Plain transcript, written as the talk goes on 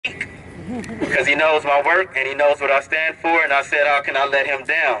because he knows my work and he knows what I stand for, and I said, how can I let him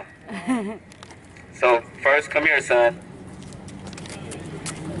down? So first, come here, son.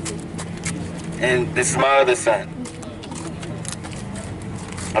 And this is my other son.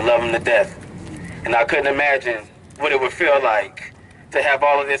 I love him to death. And I couldn't imagine what it would feel like to have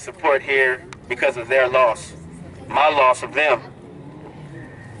all of this support here because of their loss, my loss of them.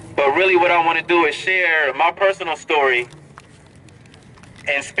 But really what I want to do is share my personal story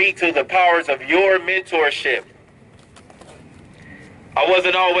and speak to the powers of your mentorship. I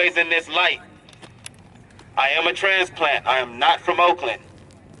wasn't always in this light. I am a transplant. I am not from Oakland.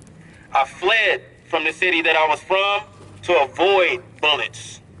 I fled from the city that I was from to avoid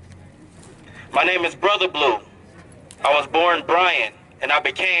bullets. My name is Brother Blue. I was born Brian, and I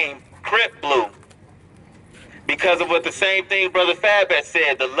became Crip Blue because of what the same thing Brother Fab had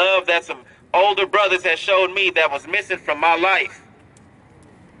said, the love that some older brothers had showed me that was missing from my life.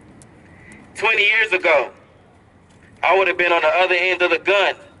 20 years ago, I would have been on the other end of the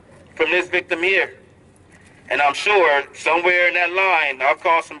gun from this victim here. And I'm sure somewhere in that line, I'll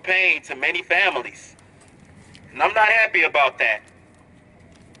cause some pain to many families. And I'm not happy about that.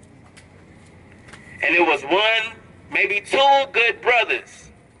 And it was one, maybe two good brothers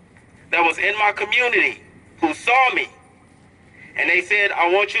that was in my community who saw me. And they said, I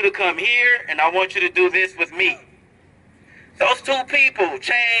want you to come here and I want you to do this with me. Those two people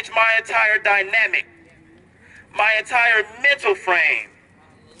changed my entire dynamic, my entire mental frame.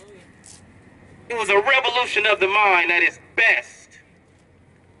 It was a revolution of the mind at its best.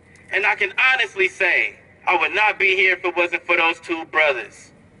 And I can honestly say, I would not be here if it wasn't for those two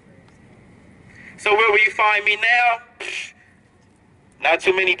brothers. So where will you find me now? Not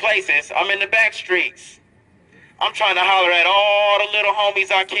too many places. I'm in the back streets. I'm trying to holler at all the little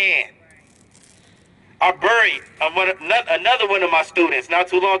homies I can. I buried another one of my students not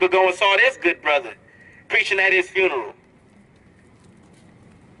too long ago and saw this good brother preaching at his funeral.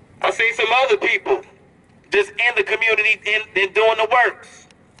 I see some other people just in the community and doing the works.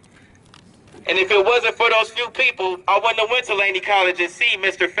 And if it wasn't for those few people, I wouldn't have went to Laney College and see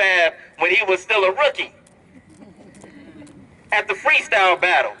Mr. Fab when he was still a rookie at the freestyle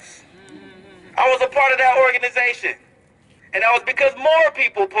battles. I was a part of that organization. And that was because more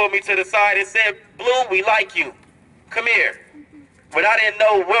people pulled me to the side and said, Blue, we like you. Come here. But I didn't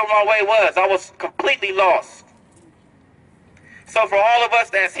know where my way was. I was completely lost. So for all of us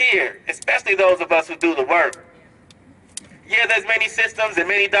that's here, especially those of us who do the work, yeah, there's many systems and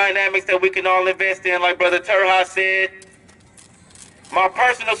many dynamics that we can all invest in, like Brother Turha said. My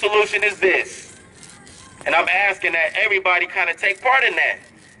personal solution is this. And I'm asking that everybody kind of take part in that.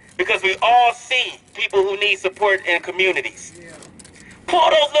 Because we all see people who need support in communities. Pull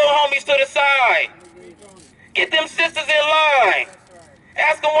those little homies to the side. Get them sisters in line.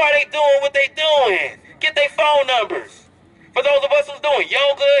 Ask them why they doing what they doing. Get their phone numbers. For those of us who's doing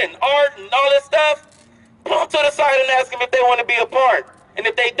yoga and art and all this stuff, pull them to the side and ask them if they want to be a part. And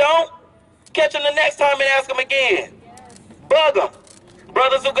if they don't, catch them the next time and ask them again. Bug them.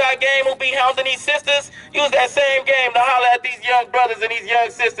 Brothers who got game who be hounding these sisters, use that same game to holler at these young brothers and these young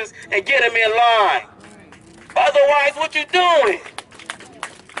sisters and get them in line. Otherwise, what you doing?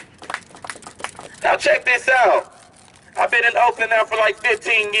 Now check this out. I've been in Oakland now for like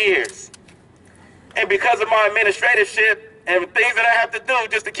 15 years. And because of my administratorship and things that I have to do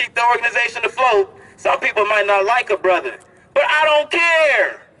just to keep the organization afloat, some people might not like a brother. But I don't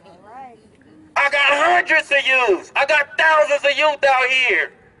care. I got hundreds of youths. I got thousands of youth out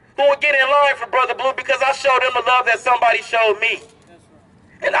here who will get in line for Brother Blue because I showed them the love that somebody showed me.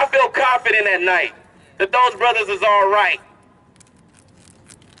 And I feel confident at night that those brothers is all right.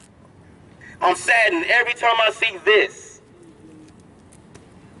 I'm saddened every time I see this.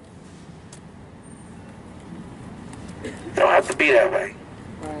 It don't have to be that way.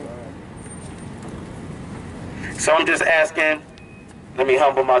 So I'm just asking, let me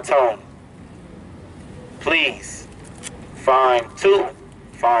humble my tone. Please, find 2,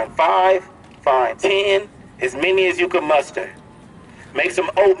 find 5, find 10, as many as you can muster. Make some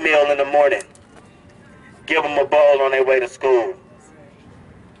oatmeal in the morning. Give them a bowl on their way to school.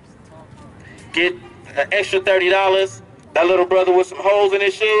 Get an extra $30, that little brother with some holes in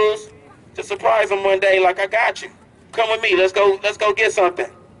his shoes, to surprise him one day like, I got you. Come with me, let's go get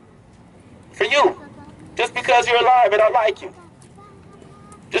something. For you. Just because you're alive and I like you.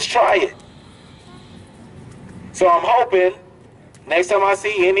 Just try it. So I'm hoping next time I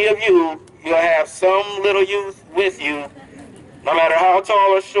see any of you, you'll have some little youth with you, no matter how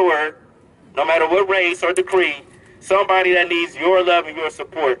tall or short, no matter what race or decree, somebody that needs your love and your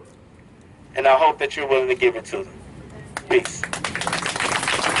support. And I hope that you're willing to give it to them. Peace.